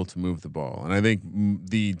struggle to move the ball, and I think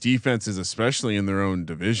the defenses, especially in their own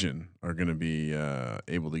division, are going to be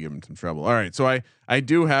able to give them some trouble. All right, so I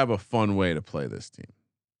do have a fun way to play this team.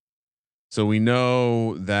 So we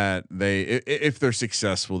know that if they're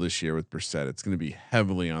successful this year with Brissett, it's going to be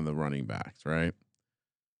heavily on the running backs, right?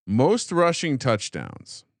 Most rushing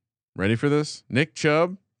touchdowns. Ready for this? Nick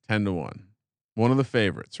Chubb, 10-1, one of the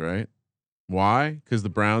favorites, right? Why? Because the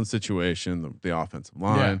Browns situation, the offensive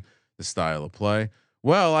line, the style of play.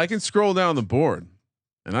 Well, I can scroll down the board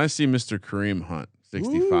and I see Mr. Kareem Hunt,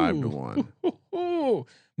 65-1.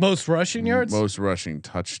 Most rushing yards? Most rushing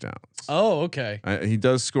touchdowns. Oh, okay. He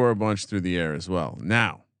does score a bunch through the air as well.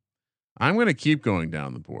 Now, I'm going to keep going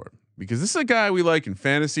down the board because this is a guy we like in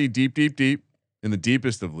fantasy, deep, in the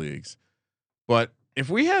deepest of leagues. But if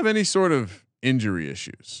we have any sort of injury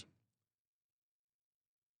issues,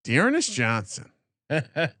 Dearness Johnson,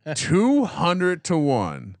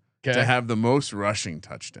 200-1 to have the most rushing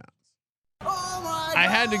touchdowns. I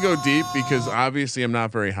had to go deep because obviously I'm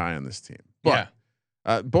not very high on this team. But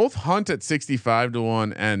both Hunt at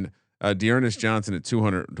 65-1 and Dearness Johnson at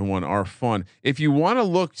 200-1 are fun. If you want to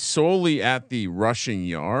look solely at the rushing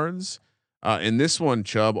yards, in this one,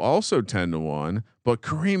 Chubb also 10-1, but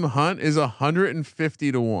Kareem Hunt is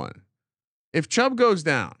 150-1. If Chubb goes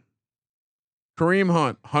down, Kareem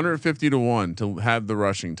Hunt 150-1 to have the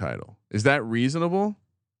rushing title. Is that reasonable?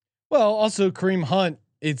 Well, also Kareem Hunt,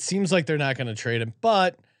 it seems like they're not going to trade him,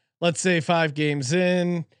 but let's say 5 games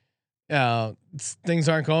in, things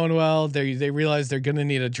aren't going well. They realize they're going to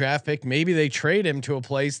need a draft pick. Maybe they trade him to a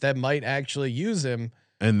place that might actually use him.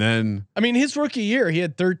 And then, I mean, his rookie year, he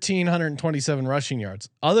had 1,327 rushing yards.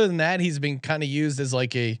 Other than that, he's been kind of used as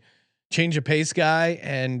like a change of pace guy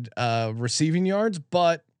and receiving yards,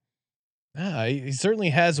 but he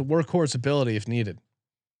certainly has a workhorse ability if needed.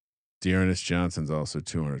 Dearness Johnson's also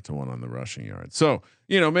 200-1 on the rushing yard. So,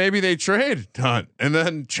 maybe they trade Hunt and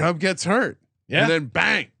then Chubb gets hurt. Yeah. And then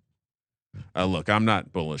bang. Look, I'm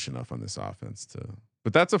not bullish enough on this offense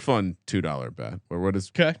but that's a fun $2 bet. Or what does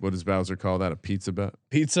Bowser call that? A pizza bet?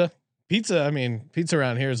 Pizza. I mean, pizza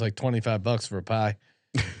around here is like $25 for a pie.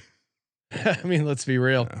 I mean, let's be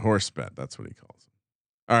real. Horse bet. That's what he calls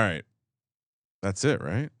it. All right. That's it,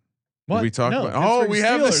 right? What? Did we talk about? Oh, we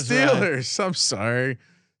have the Steelers. Right? I'm sorry.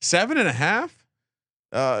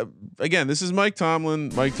 7.5. Again, this is Mike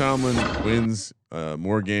Tomlin. Mike Tomlin wins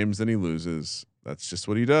more games than he loses. That's just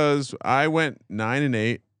what he does. I went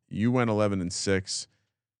 9-8. You went 11-6.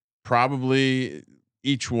 Probably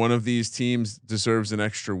each one of these teams deserves an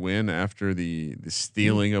extra win after the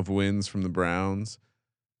stealing of wins from the Browns.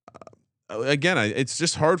 Again, it's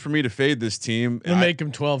just hard for me to fade this team. You'll make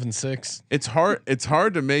them 12-6. It's hard. It's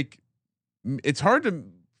hard to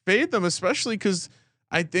fade them, especially because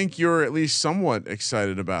I think you're at least somewhat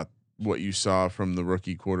excited about what you saw from the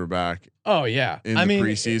rookie quarterback. Oh yeah, in the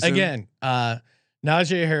preseason. Again,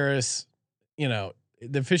 Najee Harris,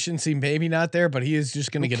 the efficiency maybe not there, but he is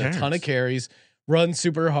just going to get a ton of carries, run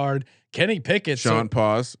super hard. Kenny Pickett. Sean,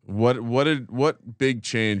 pause. What big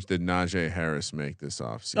change did Najee Harris make this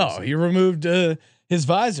offseason? Oh, he removed his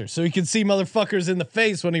visor so he can see motherfuckers in the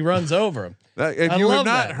face when he runs over them. If you have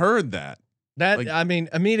not heard that, I mean,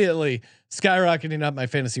 immediately skyrocketing up my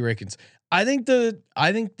fantasy rankings. I think the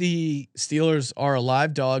Steelers are a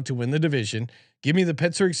live dog to win the division. Give me the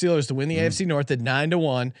Pittsburgh Steelers to win the AFC North at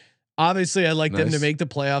 9-1. Obviously, I'd like them to make the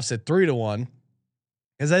playoffs at 3-1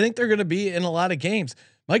 because I think they're going to be in a lot of games.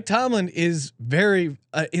 Mike Tomlin is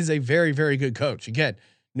a very, very good coach. Again,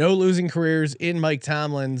 no losing careers in Mike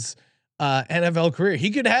Tomlin's NFL career.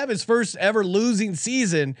 He could have his first ever losing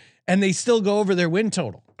season and they still go over their win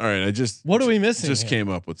total. All right. What are we missing? Just came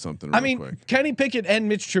up with something. Quick. Kenny Pickett and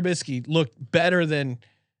Mitch Trubisky looked better than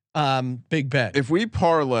Big Ben. If we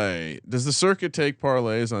parlay, does the circuit take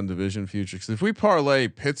parlays on division futures? Because if we parlay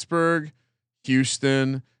Pittsburgh,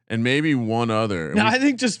 Houston, and maybe one other, I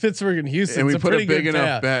think just Pittsburgh and Houston, and we put a big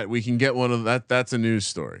enough bet, we can get one of that. That's a news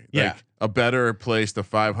story. Yeah, like a better placed a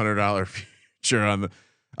 $500 future on the.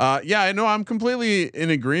 I know I'm completely in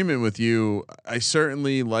agreement with you. I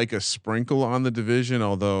certainly like a sprinkle on the division,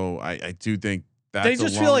 although I do think that's they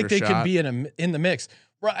just feel like they could be in the mix,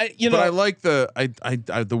 right? But I like the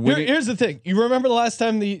winning. Here's the thing: you remember the last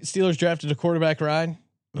time the Steelers drafted a quarterback, Ryan?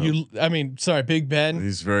 Big Ben.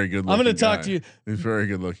 He's very good. I'm going to talk to you. He's a very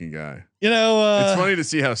good looking guy. It's funny to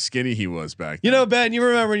see how skinny he was back then. Ben, you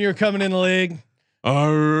remember when you were coming in the league?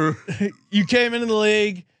 You came into the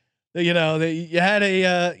league. You had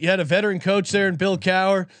a veteran coach there in Bill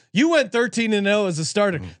Cowher. You went 13-0 as a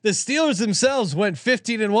starter. The Steelers themselves went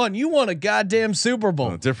 15-1. You won a goddamn Super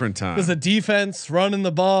Bowl. Different time. Was the defense running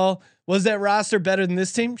the ball? Was that roster better than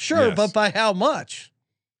this team? Sure, yes. But by how much?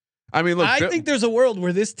 I mean, look, I think there's a world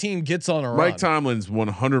where this team gets on a run. Mike Tomlin's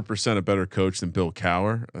 100% a better coach than Bill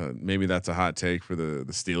Cowher. Maybe that's a hot take for the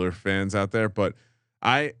Steeler fans out there, but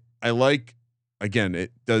I like. Again,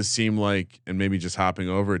 it does seem like, and maybe just hopping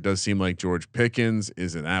over, it does seem like George Pickens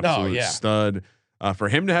is an absolute stud. For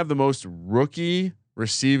him to have the most rookie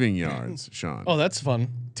receiving yards, Sean. Oh, that's fun.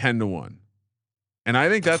 10-1, and I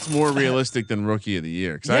think that's more realistic than rookie of the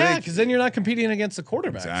year. Because then you're not competing against the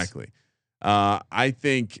quarterbacks. Exactly. I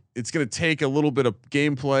think it's going to take a little bit of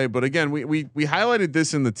gameplay, but again, we highlighted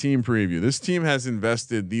this in the team preview. This team has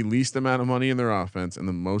invested the least amount of money in their offense and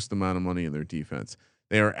the most amount of money in their defense.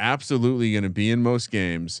 They are absolutely going to be in most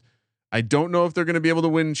games. I don't know if they're going to be able to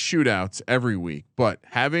win shootouts every week, but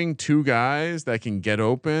having two guys that can get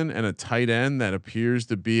open and a tight end that appears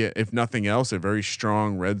to be, if nothing else, a very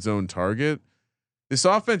strong red zone target, this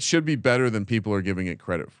offense should be better than people are giving it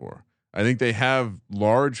credit for. I think they have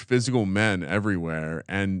large physical men everywhere.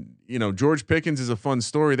 And, George Pickens is a fun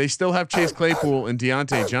story. They still have Chase Claypool and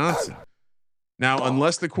Deontay Johnson. Now,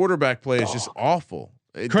 unless the quarterback play is just awful,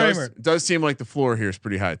 it does seem like the floor here is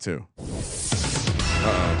pretty high too.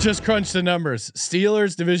 Just crunch the numbers.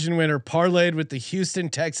 Steelers division winner parlayed with the Houston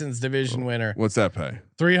Texans division winner. What's that pay?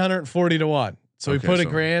 340 to 1. So we put a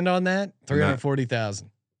grand on that. 340,000.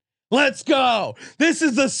 Let's go. This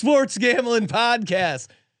is the Sports Gambling Podcast.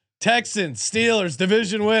 Texans, Steelers,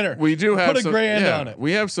 division winner. We do have put a grand on it.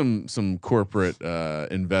 We have some corporate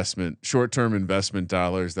investment, short-term investment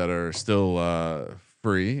dollars that are still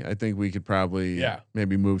free. I think we could probably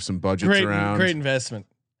maybe move some budgets around. Great investment.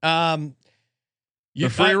 The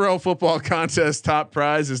free roll football contest top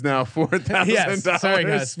prize is now $4,000. Yes, sorry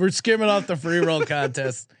guys, we're skimming off the free roll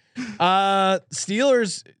contest.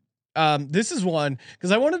 Steelers. This is one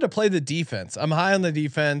because I wanted to play the defense. I'm high on the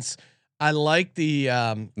defense. I like the.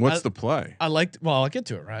 What's the play? Well, I'll get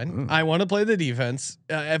to it, Ryan. I want to play the defense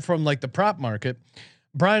from like the prop market.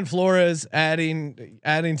 Brian Flores adding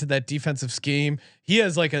to that defensive scheme. He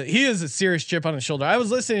is a serious chip on his shoulder. I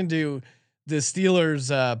was listening to the Steelers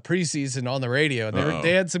preseason on the radio, and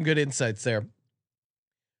they had some good insights there.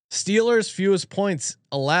 Steelers fewest points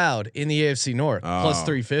allowed in the AFC North, plus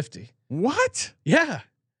 350. What? Yeah,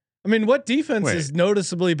 I mean, what defense is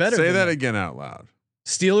noticetably better? Say that again out loud.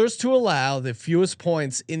 Steelers to allow the fewest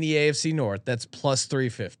points in the AFC North. That's plus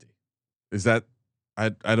 350. Is that? I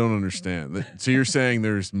don't understand. So you're saying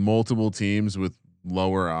there's multiple teams with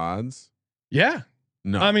lower odds? Yeah.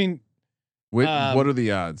 No. I mean. What are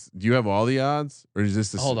the odds? Do you have all the odds, or is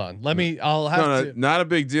this? Hold on. I'll have to. Not a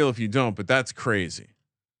big deal if you don't, but that's crazy.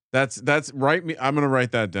 That's right. I'm gonna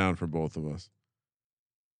write that down for both of us.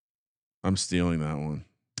 I'm stealing that one.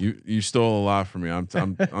 You stole a lot from me. I'm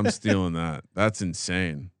stealing that. That's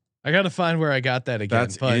insane. I got to find where I got that again.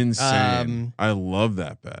 That's insane. I love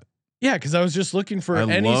that bet. Yeah, because I was just looking for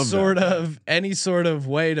any sort of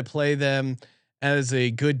way to play them as a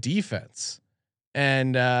good defense.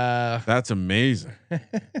 And that's amazing.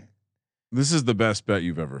 This is the best bet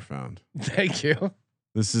you've ever found. Thank you.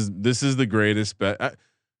 This is the greatest bet.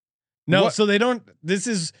 So they don't. This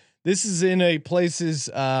is in a places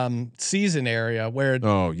season area where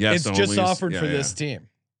it's just offered for this team.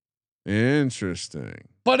 Interesting.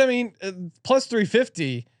 But I mean, plus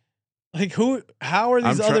 350. Like how are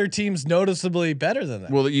these other teams noticeably better than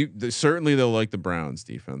that? Well, certainly they'll like the Browns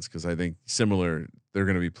defense because I think they're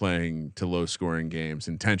going to be playing to low scoring games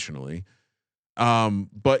intentionally.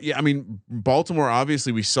 But yeah, I mean, Baltimore,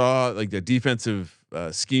 obviously we saw like the defensive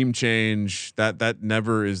scheme change that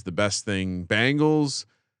never is the best thing. Bengals,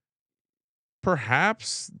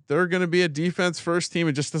 perhaps they're going to be a defense first team.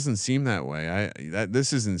 It just doesn't seem that way.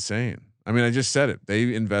 This is insane. I mean, I just said it.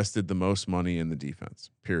 They invested the most money in the defense,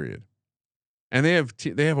 period. And they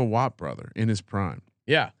have a Watt brother in his prime.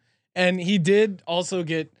 Yeah. And he did also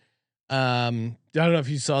get, I don't know if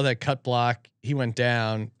you saw that cut block. He went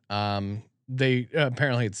down. They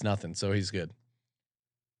apparently it's nothing. So he's good.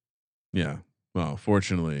 Yeah. Well,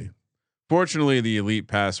 fortunately the elite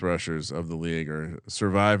pass rushers of the league are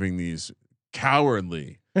surviving these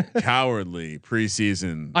cowardly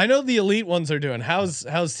preseason. I know the elite ones are doing. How's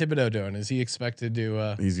Thibodeau doing? Is he expected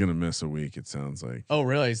to? He's gonna miss a week. It sounds like. Oh,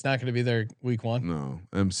 really? He's not going to be there week 1. No,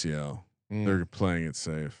 MCL. They're playing it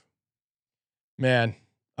safe. Man,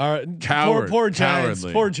 all right. Poor Giants.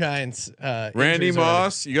 Poor Giants. Randy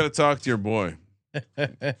Moss, you got to talk to your boy.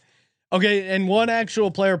 Okay, and one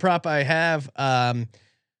actual player prop I have.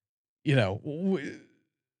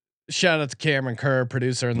 Shout out to Cameron Kerr,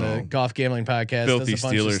 producer in the Golf Gambling Podcast. Filthy does a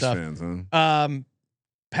bunch Steelers of stuff. fans, huh?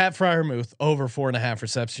 Pat Freiermuth over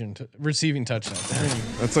 4.5 receiving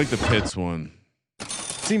touchdowns. That's like the Pitts one.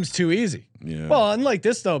 Seems too easy. Yeah. Well, unlike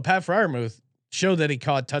this though, Pat Freiermuth showed that he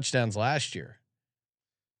caught touchdowns last year.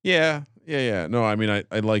 Yeah. No, I mean,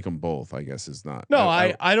 I like them both. I guess it's not. No,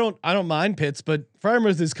 I don't mind Pitts, but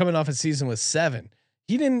Freiermuth is coming off a season with 7.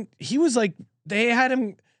 He was like they had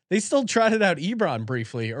him. They still trotted out Ebron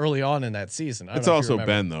briefly early on in that season. It's also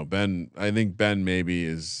Ben though. I think Ben maybe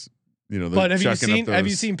is, but have you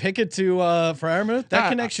seen Pickett to Freiermuth? That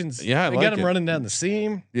connection's they got him running down the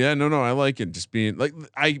seam. Yeah, no, I like it. Just being like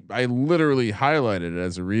I literally highlighted it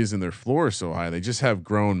as a reason their floor is so high. They just have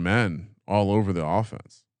grown men all over the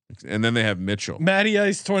offense. And then they have Mitchell. Matty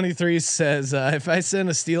Ice 23 says, if I send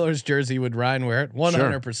a Steelers jersey, would Ryan wear it?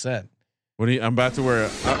 100%. I'm about to wear.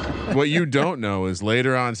 What you don't know is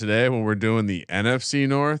later on today when we're doing the NFC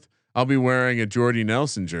North, I'll be wearing a Jordy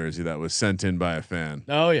Nelson jersey that was sent in by a fan.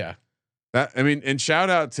 Oh yeah. And shout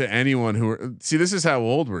out to anyone this is how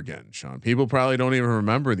old we're getting, Sean. People probably don't even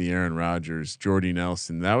remember the Aaron Rodgers, Jordy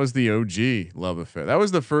Nelson. That was the OG love affair. That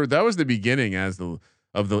was the beginning as the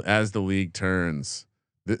league turns.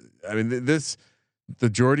 The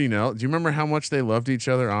Jordy Nelson. Do you remember how much they loved each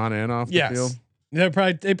other on and off the field? They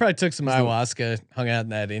probably took some ayahuasca, hung out in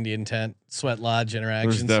that Indian tent, sweat lodge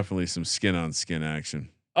interactions. There's definitely some skin on skin action.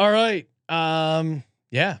 All right.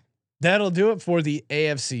 Yeah, that'll do it for the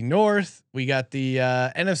AFC North. We got the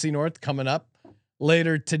NFC North coming up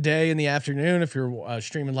later today in the afternoon. If you're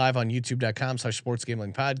streaming live on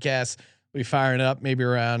youtube.com/sportsgamblingpodcast, we'll be firing up maybe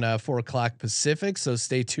around 4:00 Pacific. So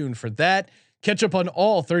stay tuned for that. Catch up on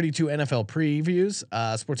all 32 NFL previews,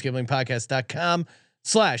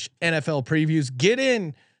 sportsgamblingpodcast.com/NFL previews. Get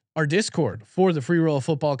in our Discord for the free roll of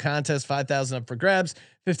football contest, 5,000 up for grabs,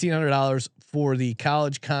 $1,500 for the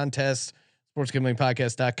college contest,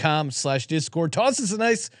 sportsgamblingpodcast.com/Discord. Toss us a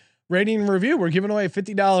nice rating and review. We're giving away a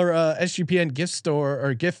 $50 SGPN gift store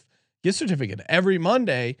or gift certificate every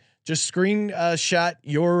Monday. Just screenshot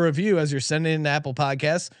your review as you're sending in to Apple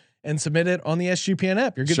Podcasts and submit it on the SGPN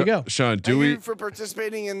app. You're good to go. Sean, Thank you for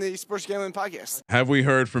participating in the Sports Gambling Podcast. Have we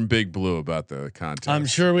heard from Big Blue about the contest? I'm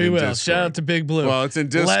sure we will. Discord? Shout out to Big Blue. Well, it's in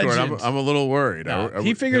Discord. I'm a little worried. No,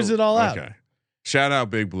 he figures it all out. Okay. Shout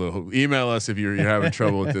out Big Blue. Email us if you're having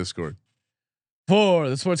trouble with Discord. For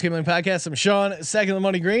the Sports Gambling Podcast, I'm Sean, second the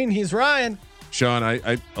money green. He's Ryan. Sean,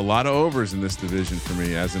 I a lot of overs in this division for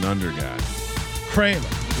me as an under guy. Kramer,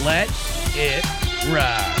 let it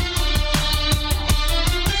ride.